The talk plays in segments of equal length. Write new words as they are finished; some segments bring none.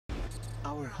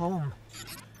Our home.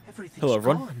 Everything's Hello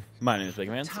everyone, gone. my name is Big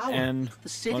Man, and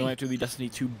welcome back to the Destiny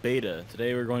 2 beta.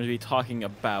 Today we're going to be talking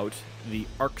about the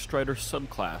Arcstrider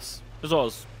subclass, as well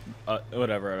as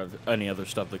any other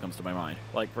stuff that comes to my mind.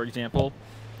 Like, for example,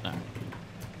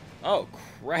 oh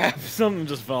crap, something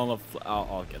just fell on the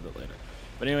I'll get it later.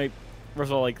 But anyway, first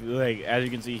of all, like as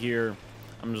you can see here,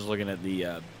 I'm just looking at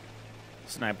the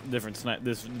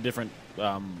different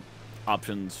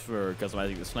options for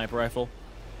customizing the sniper rifle.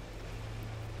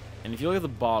 And if you look at the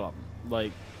bottom,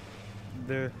 like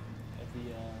the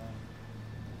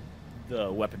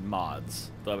weapon mods,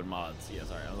 yeah,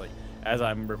 sorry, I was like, as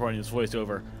I'm recording this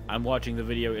voiceover, I'm watching the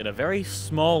video in a very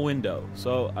small window,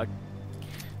 so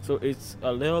it's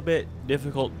a little bit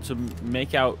difficult to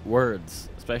make out words,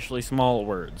 especially small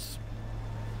words.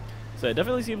 So it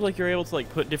definitely seems like you're able to like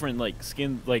put different like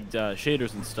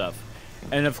shaders and stuff.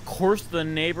 And of course, the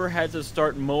neighbor had to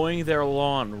start mowing their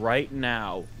lawn right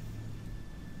now.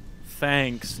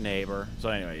 Thanks, neighbor. So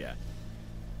anyway, yeah.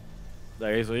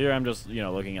 Okay, so here I'm just,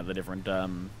 looking at the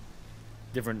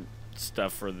different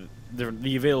stuff for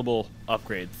the available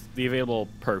upgrades, the available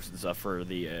perks and stuff for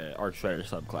the Arcstrider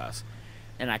subclass,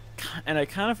 and I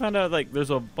kind of found out like there's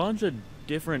a bunch of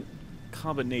different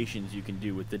combinations you can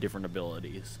do with the different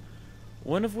abilities.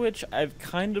 One of which I've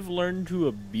kind of learned to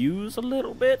abuse a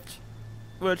little bit,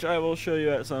 which I will show you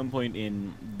at some point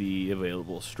in the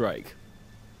available strike,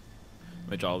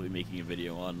 which I'll be making a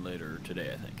video on later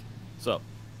today, I think. So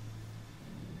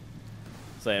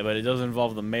yeah, but it does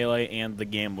involve the melee and the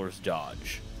gambler's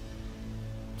dodge.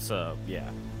 So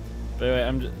yeah. But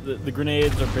anyway, the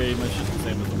grenades are pretty much just the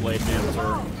same as the blade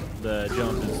dancer. The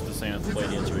jump is the same as the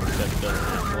blade dancer, except it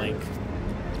doesn't blink.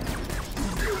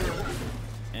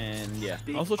 And yeah,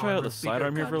 also try out the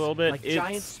sidearm here for a little bit.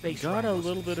 It's got a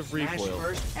little bit of recoil,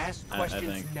 I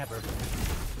think.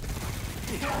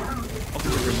 Also,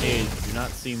 the grenades do not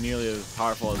seem nearly as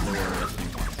powerful as they were yesterday.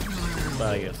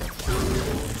 But I guess that's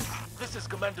fine. This is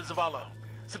Commander Zavala.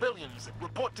 Civilians,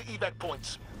 report to evac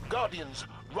points. Guardians,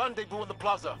 rendezvous in the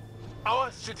plaza.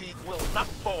 Our city will not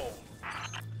fall.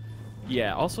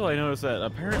 Yeah, also I noticed that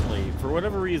apparently, for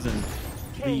whatever reason,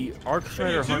 the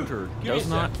Arcstrider Hunter does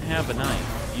not have a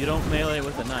knife. You don't melee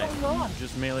with a knife. You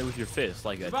just melee with your fist,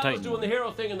 like a Titan. Doing the hero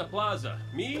thing in the plaza.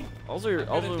 Me? Also your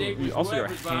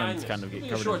hands kind of get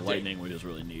covered in lightning, which is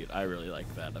really neat. I really like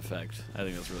that effect. I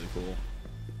think that's really cool.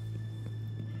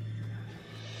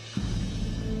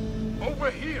 Over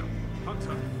here!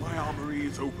 Hunter, my armory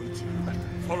is open to you.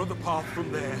 Follow the path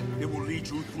from there. It will lead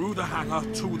you through the hangar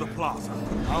to the plaza.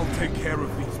 I'll take care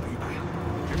of these people.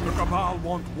 If the Cabal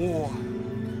want war,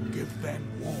 give them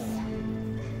war.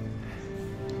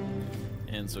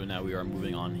 And so now we are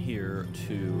moving on here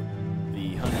to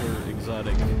the Hunter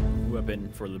exotic weapon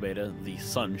for the beta, the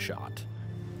Sunshot,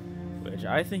 which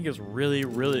I think is really,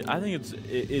 I think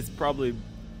it's probably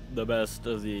the best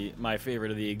of my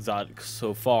favorite of the exotics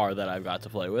so far that I've got to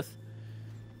play with.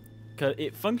 Cause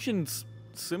it functions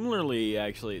similarly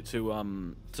actually to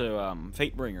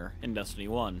Fatebringer in Destiny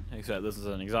 1, except this is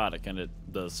an exotic and it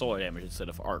does solar damage instead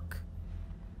of arc.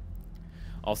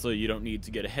 Also, you don't need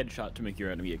to get a headshot to make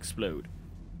your enemy explode,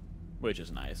 which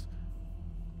is nice.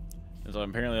 And so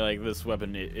apparently, like, this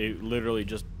weapon, it literally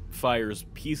just fires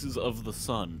pieces of the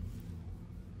sun.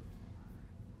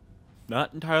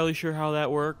 Not entirely sure how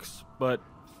that works, but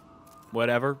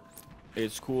whatever.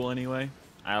 It's cool anyway.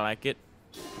 I like it.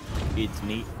 It's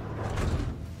neat.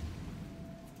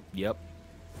 Yep.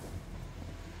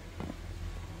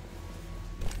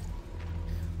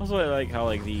 Also, I like how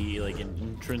like the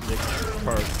intrinsic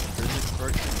parts,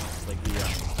 like the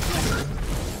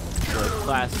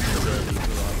class ability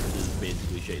is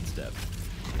basically shade step.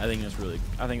 I think that's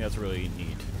really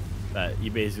neat. That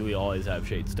you basically always have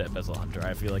shade step as a hunter.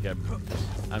 I feel like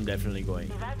I'm definitely going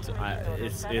to.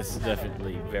 It's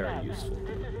definitely very useful,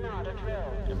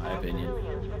 in my opinion.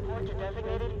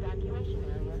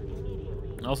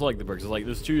 I also like the perks. It's like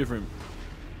there's two different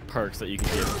perks that you can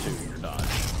give to your dodge.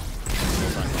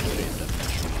 It's not called shade step.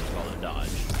 It's called a dodge.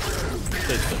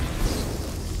 Shade step.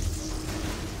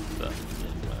 So,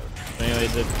 anyway,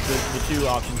 the two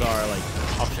options are like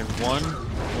option one,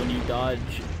 when you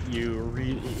dodge,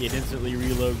 it instantly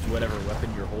reloads whatever weapon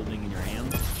you're holding in your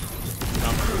hand.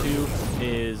 Option two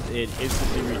is it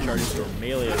instantly recharges your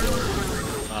melee ability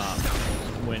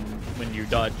when you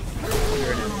dodge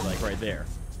your enemy, like right there.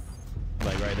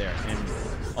 And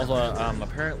also,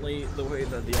 apparently the way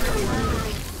that the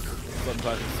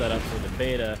subclass is set up for the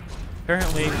beta,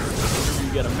 apparently whenever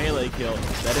you get a melee kill,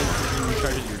 that instantly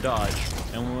recharges your dodge.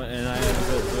 And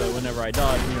whenever I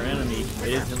dodge near an enemy, it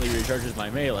instantly recharges my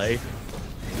melee.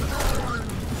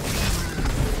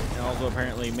 And Also,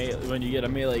 apparently, when you get a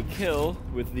melee kill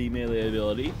with the melee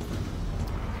ability,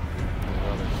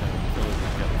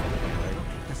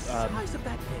 The size of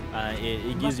that thing. it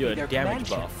gives Must you be a their damage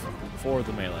command buff for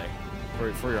the melee,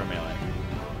 for your melee.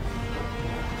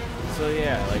 So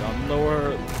yeah, like on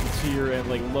lower tier and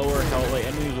like lower health, like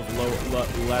enemies with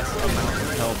less amount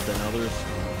of health than others,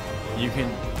 you can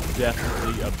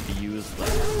definitely abuse the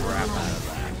crap out of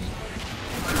that.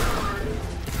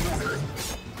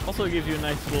 Also, it gives you a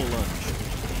nice little lunge.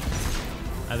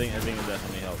 I think it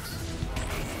definitely helps.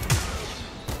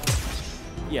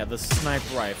 Yeah, the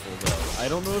sniper rifle though. I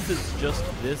don't know if it's just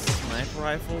this sniper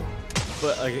rifle,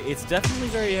 but like it's definitely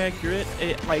very accurate.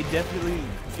 I definitely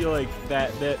feel like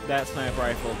that sniper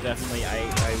rifle definitely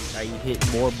I hit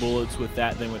more bullets with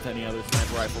that than with any other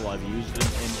sniper rifle I've used in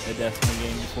a Destiny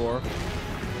game before,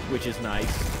 which is nice.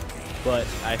 But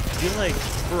I feel like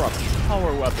for a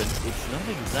power weapon, it's not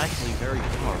exactly very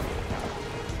powerful.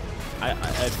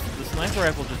 The sniper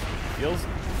rifle just feels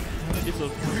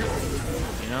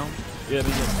you know? Yeah,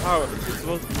 because power it's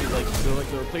supposed to be like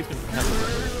the replacement for pepper.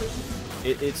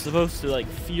 It's supposed to like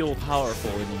feel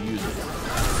powerful when you use it.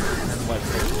 That's why it's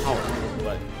so powerful,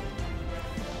 but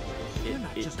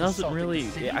it doesn't really.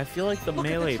 I feel like the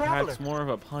melee packs more of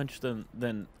a punch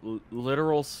than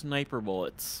literal sniper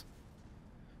bullets,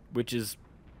 which is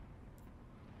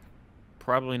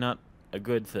probably not a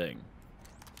good thing,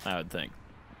 I would think.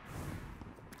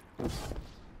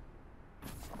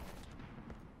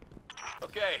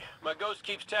 Okay, my ghost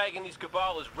keeps tagging these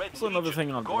Cabal as red. Also, another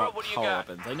thing on power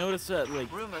weapons. I noticed that like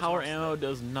power ammo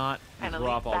does not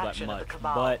drop all that much,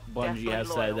 but Bungie has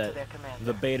said that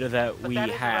the beta that we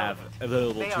have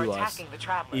available to us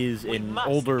is an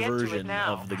older version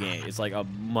of the game. It's like a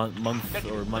months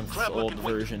old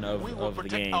version of the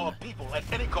game,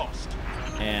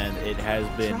 and it has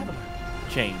been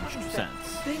changed since.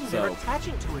 So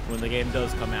when the game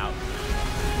does come out,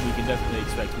 we can definitely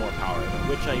expect more power,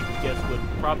 which I guess would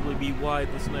probably be why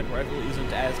the sniper rifle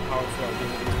isn't as powerful as we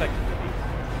would expect it to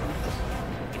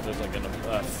be. There's like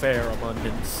a fair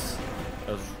abundance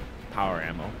of power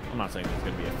ammo. I'm not saying there's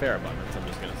going to be a fair abundance, I'm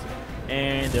just going to say.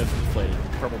 And a inflated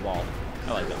purple ball.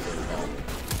 I like that inflated ball.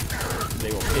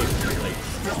 They will pick the inflated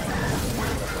ball.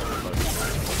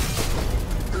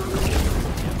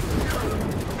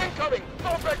 Incoming!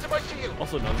 Fall back to my shield!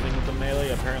 Also, another thing with the melee,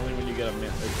 apparently when you get a kill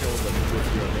with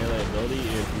your melee ability,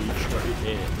 it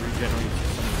regenerates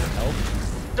some of your health.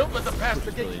 Don't let the past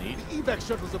Which is really neat. The evac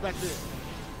shuttles are back there.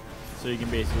 So you can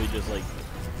basically just like,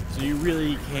 so you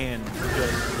really can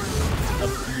just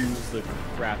abuse the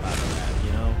crap out of that,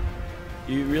 you know?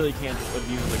 You really can't just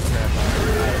abuse the crap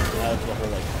out of the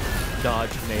whole like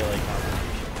dodge melee combination.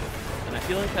 And I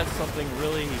feel like that's something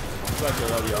really special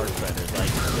about the Arcstrider.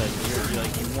 You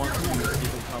want to use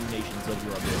different combinations of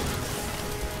your abilities.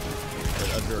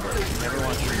 You never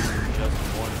want to use just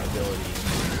one ability,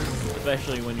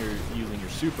 especially when you're using your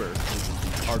super, which is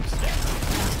the Arc Staff.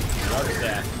 The Arc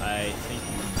Staff, I think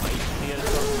you might see it at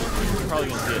some point. You're probably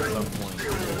going to see it at some point.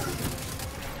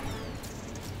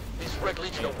 These Red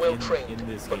Legion are well trained, in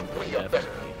this but game, we are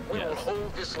better. We will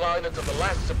hold this line until the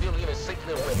last civilian is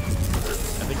safely away.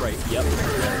 I think right, yep.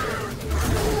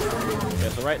 Yeah,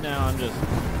 so right now I'm just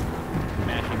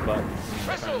mashing buttons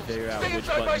and trying to figure out which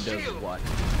button does what.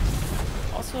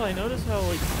 Also, I noticed how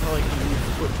you use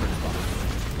the footprint box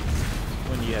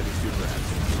when you have your super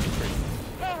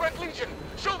active. More Red Legion!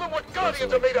 Show them what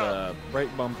Guardians are made of! The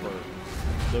right bumper,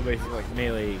 the basic like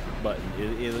melee button,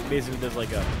 it basically does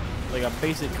like a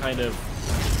basic kind of,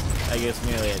 I guess,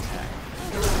 melee attack.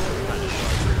 Kind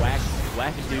of like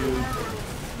whack a dude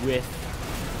with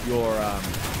your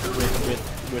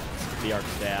with the arc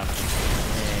staff,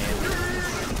 and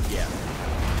yeah,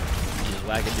 you just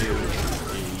whack a dude.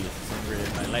 You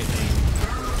disintegrated by lightning.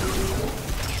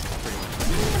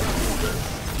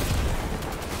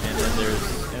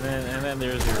 And then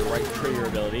there's your right trigger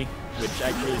ability, which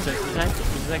actually is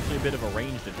actually a bit of a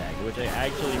ranged attack, which I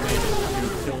actually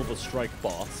managed to kill the strike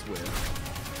boss with.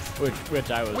 Which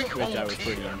I was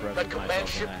pretty impressed with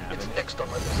myself when that happened.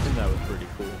 And that was pretty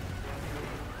cool.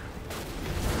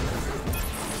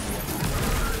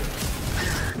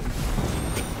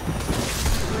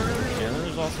 And then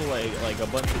there's also like a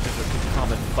bunch of different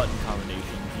common button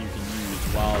combinations you can use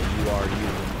while you are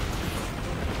using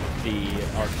the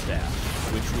arc staff,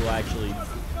 which will actually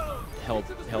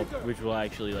which will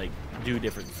actually like do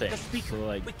different things. So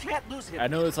like, I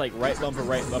know it's like right bumper,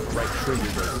 right trigger,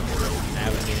 but I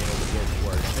haven't been able to get it to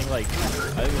work. I think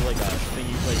it's like a thing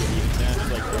you smash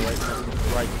like the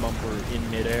right bumper in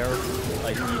midair,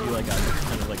 like you do like a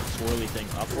kind of like swirly thing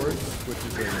upwards, which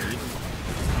is very neat.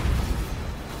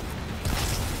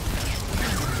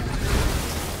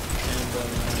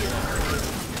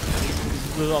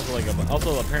 there's also like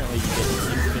apparently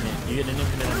you get an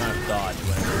infinite amount of dodge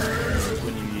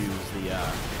when you use the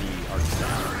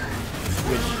Arcstrider,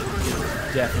 which is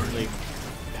definitely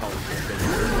helpful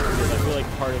because I feel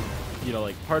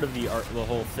like part of the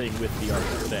whole thing with the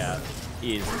Arcstrider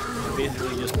is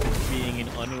basically just being an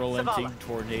unrelenting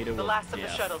tornado the of last of the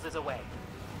death shuttles is away,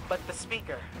 but the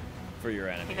speaker, for your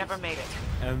enemies. he never made it.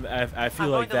 And I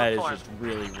feel I'm like going to that is look for just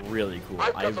really, really cool.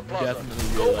 I've I got the plaza.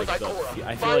 definitely Go really with like Ikora.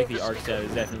 I feel like the Find the Arcstrider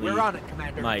is definitely We're on it,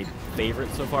 Commander. my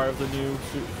favorite so far of the new.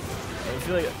 I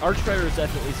feel like Arcstrider is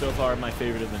definitely so far my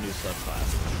favorite of the new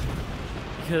subclasses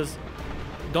because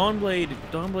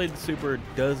Dawnblade Super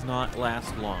does not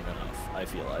last long enough. I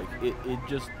feel like it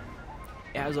just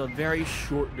has a very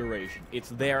short duration. It's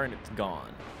there and it's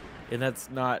gone, and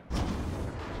that's not.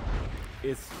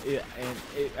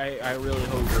 I really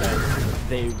hope that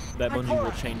Bungie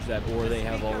will change that, or they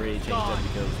have already changed that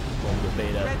because of the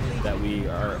beta that we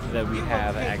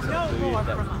have access to.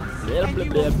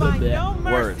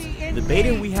 Words. The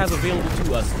beta we have available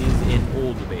to us is an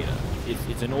older beta.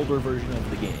 It's an older version of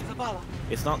the game.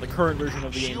 It's not the current version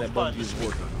of the game that Bungie is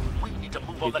working.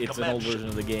 It's an old version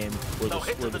of the game where the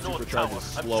supercharge is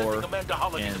slower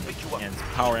and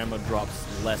power ammo drops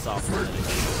less often than it does.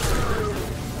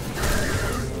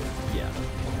 Yeah.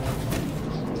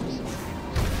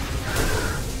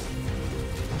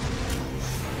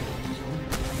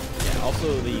 Yeah,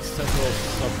 also the central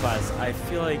subclass, I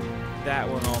feel like that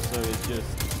one also is just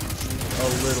a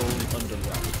little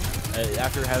underwhelming.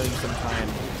 After having some time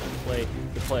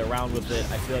to play around with it,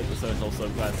 I feel like the central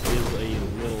subclass is a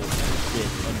little bit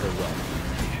underwhelming.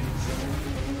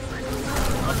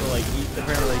 Also, like,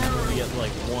 apparently you only get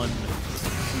like one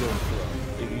shield throw.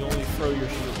 If you only throw your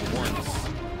shield once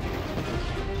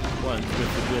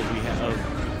with the build we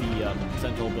have, the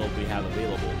central build we have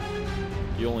available,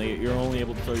 you're only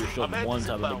able to throw your shield once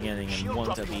at the beginning and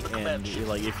once at the end.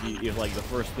 Like if like the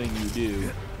first thing you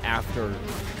do after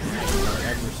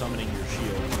summoning your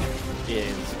shield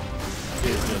is to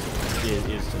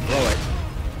throw it,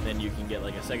 then you can get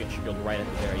like a second shield right at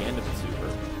the very end of the super.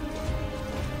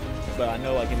 But I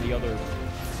know like in the other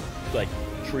like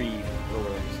tree or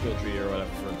skill tree or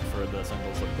whatever for the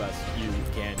central subclass, you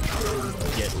can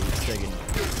get a second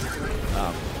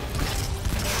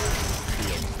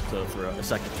shield, so for a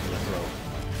second shield throw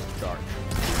charge.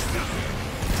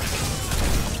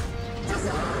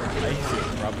 I should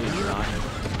probably not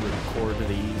record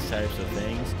these types of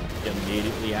things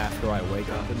immediately after I wake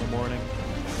up in the morning.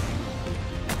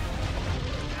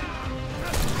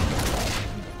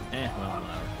 Well,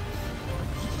 whatever.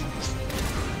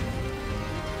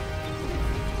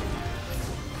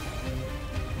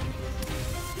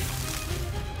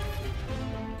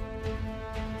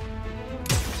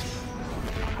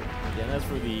 Yeah, that's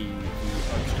for the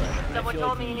Arcstrider. Someone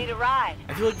told me you need a ride.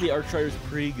 I feel like the Arcstrider is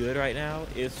pretty good right now.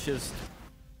 It's just,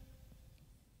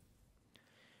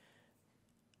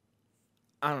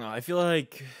 I don't know. I feel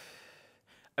like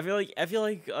I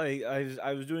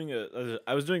was doing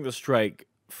the strike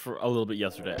for a little bit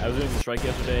yesterday. I was doing the strike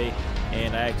yesterday,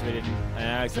 and I activated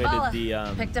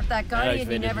the picked up that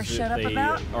guardian you never shut up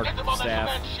about. Arc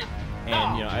staff,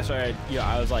 and you know I started,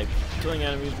 I was like killing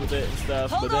enemies with it and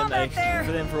stuff. Hold but on then back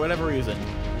there. for whatever reason,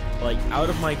 like out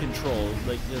of my control,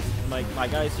 like just my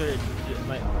guy started,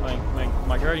 my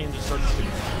guardian just started to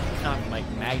kind of like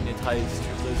magnetize.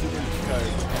 The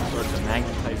supercharge started to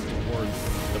magnetize towards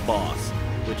the boss,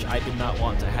 which I did not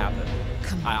want to happen.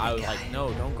 I was like,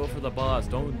 no, don't go for the boss.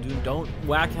 Don't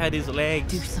whack at his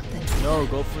legs. Do something. No,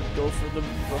 go for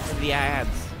the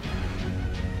ads.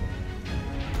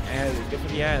 And go for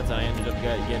the ads. I ended up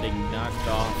getting knocked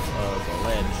off of a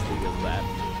ledge because that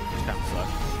kind of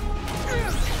sucked.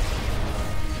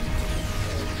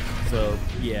 So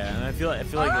yeah, and I feel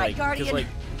like Guardian. like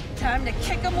Time to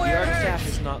kick him the where it Arc Staff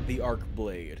hurts. is not the Arc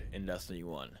Blade in Destiny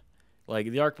 1. Like,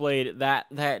 the Arc Blade,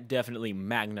 that definitely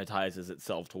magnetizes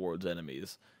itself towards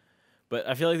enemies. But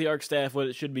I feel like the Arc Staff, what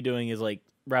it should be doing is, like,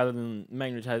 rather than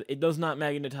magnetize, it does not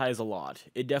magnetize a lot.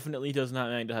 It definitely does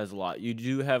not magnetize a lot. You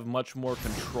do have much more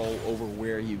control over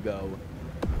where you go,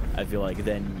 I feel like,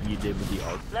 than you did with the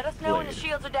Arc Blade. Let us know when the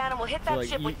shields are down and we'll hit that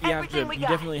ship with everything we got.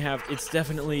 It's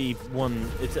definitely a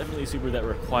super that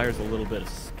requires a little bit of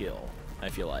skill, I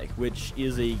feel like, which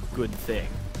is a good thing.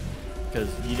 Because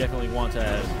you definitely want to,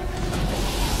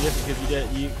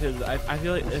 because I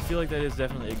feel like that is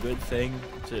definitely a good thing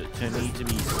to need to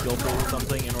be skillful with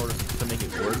something in order to make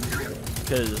it work.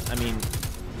 Because I mean,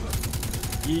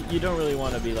 you don't really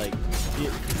want to be like,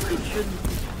 it should,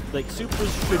 like,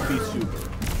 supers should be super.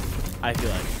 I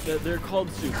feel like they're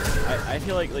called super. I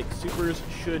feel like supers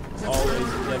should always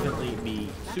definitely be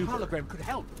super. Hologram could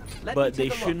help. But they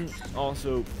shouldn't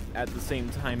also, at the same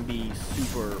time, be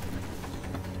super,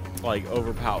 like,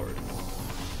 overpowered,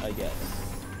 I guess.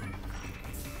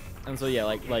 And so yeah,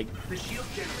 like the shield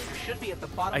generator should be at the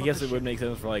bottom. I guess it would make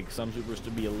sense for like some supers to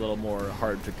be a little more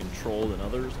hard to control than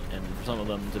others, and for some of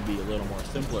them to be a little more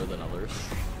simpler than others.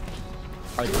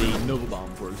 Like the Nova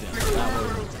Bomb, for example. That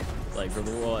one, like for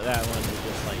the world, that one is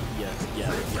just like you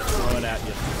throw it out,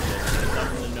 you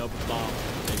stuff in the Nova Bomb,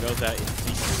 it goes out, it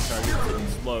starts, it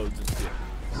explodes, it's good.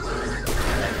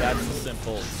 Like that's a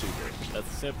simple super.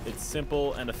 It's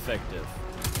simple and effective.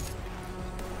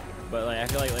 But like I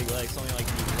feel like something like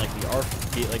the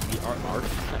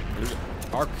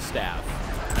arc staff.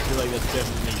 I feel like that's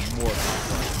definitely more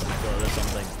complex. So that's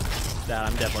something that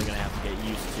I'm definitely gonna have to get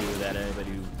used to. That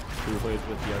anybody who plays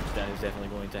with the arc staff is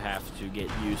definitely going to have to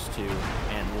get used to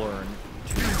and learn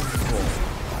to control.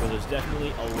 So there's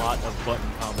definitely a lot of button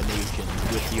combinations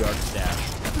with the arc staff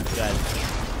that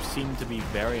seem to be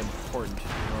very important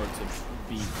in order to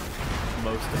be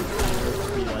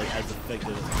like as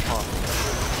effective as possible.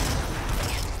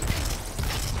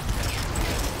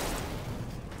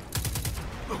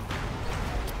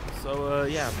 So,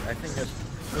 yeah, I think that's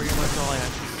pretty much all I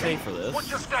have to say for this. What's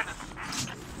your status?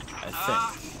 I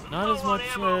think. Not as much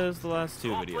as the last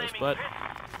two videos, but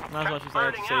not as much as I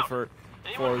have to say for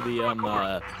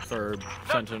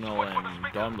Sentinel and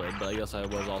Dawnblade, but I guess I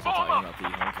was also talking about the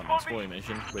Homecoming Spoil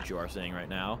mission, which you are seeing right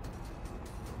now.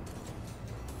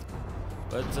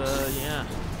 But, yeah.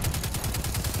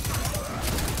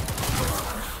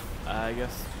 I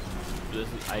guess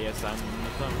I'm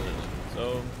done with it.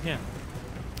 So, yeah.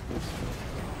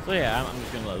 So yeah, I'm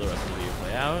just gonna let the rest of the video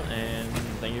play out, and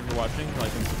thank you for watching.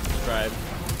 Like and subscribe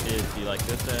if you like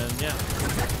this, and yeah.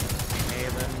 Okay,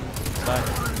 then,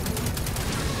 bye.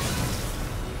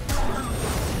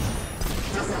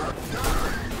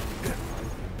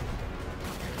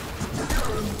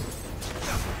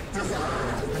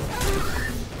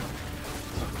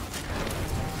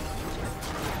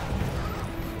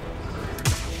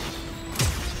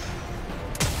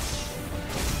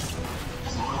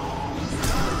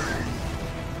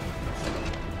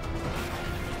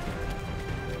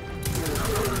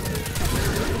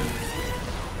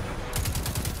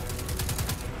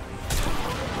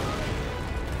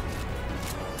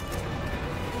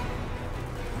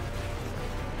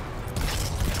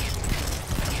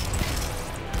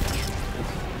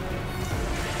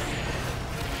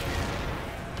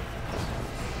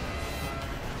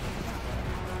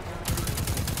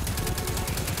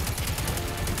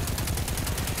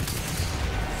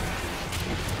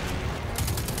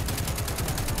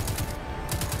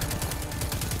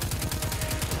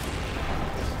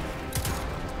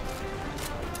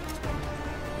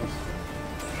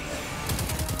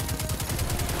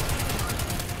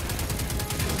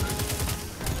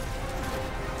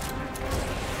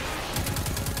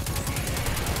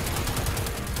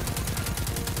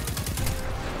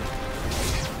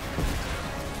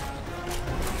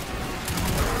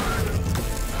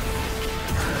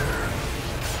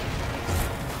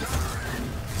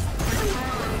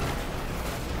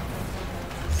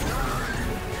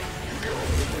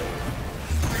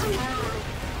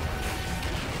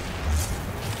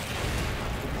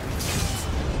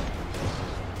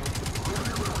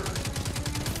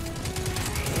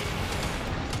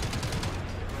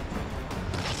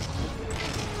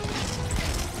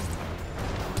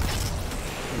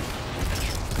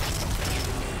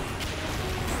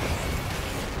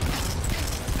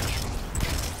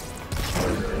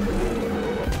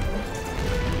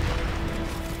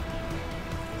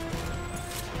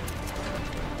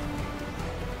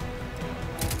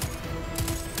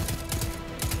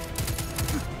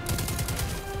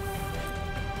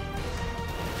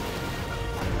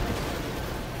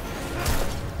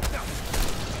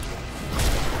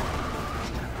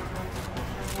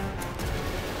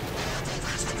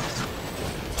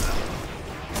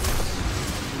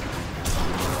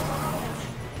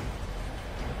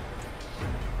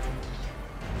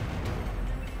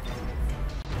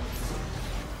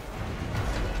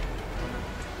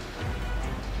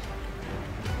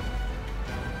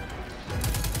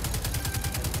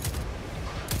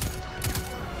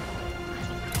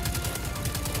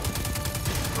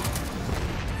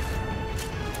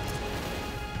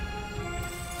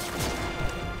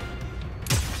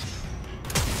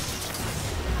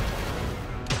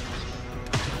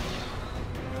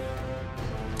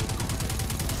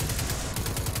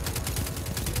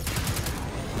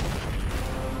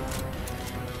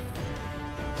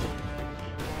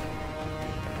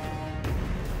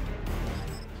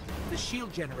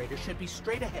 shield generator should be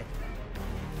straight ahead.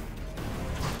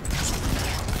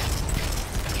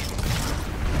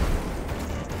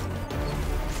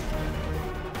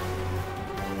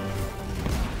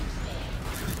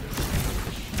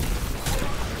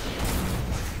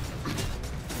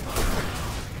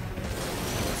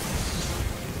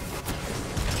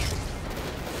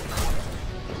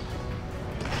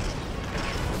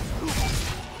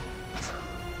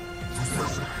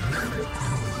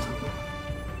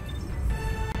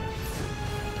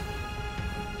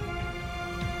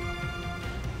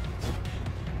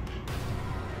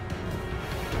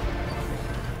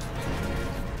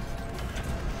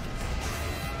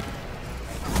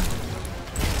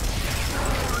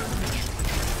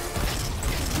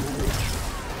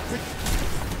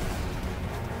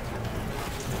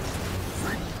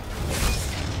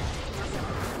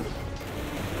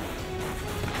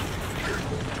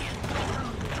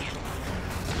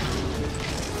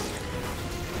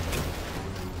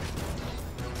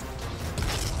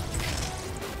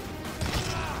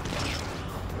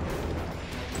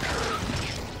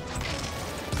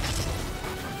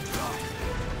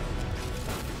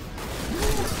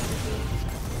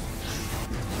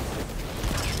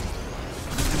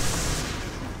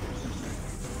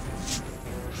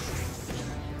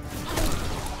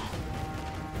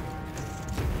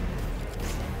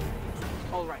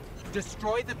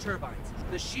 Destroy the turbines.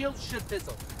 The shields should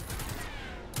fizzle.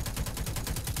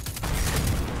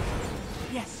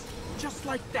 Yes, just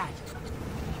like that.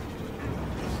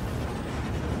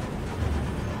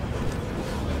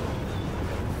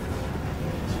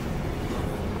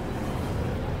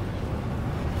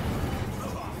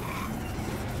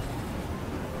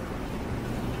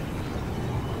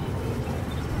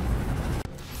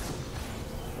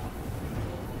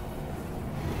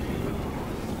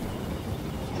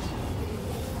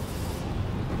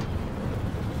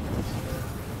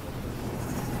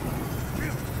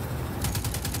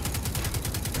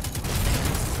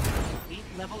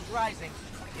 Levels rising.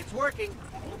 It's working.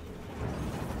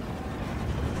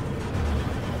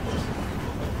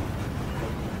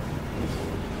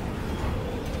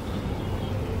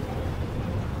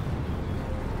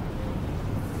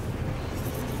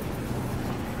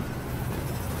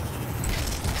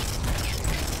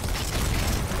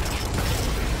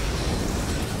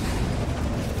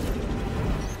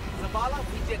 Zavala,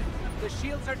 we did it. The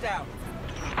shields are down.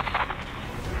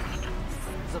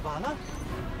 Zavala?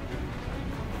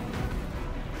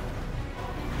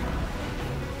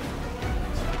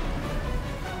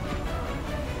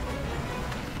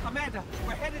 Amanda,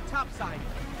 we're headed topside.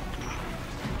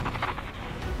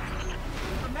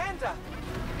 Amanda!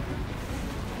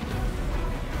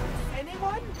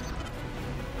 Anyone?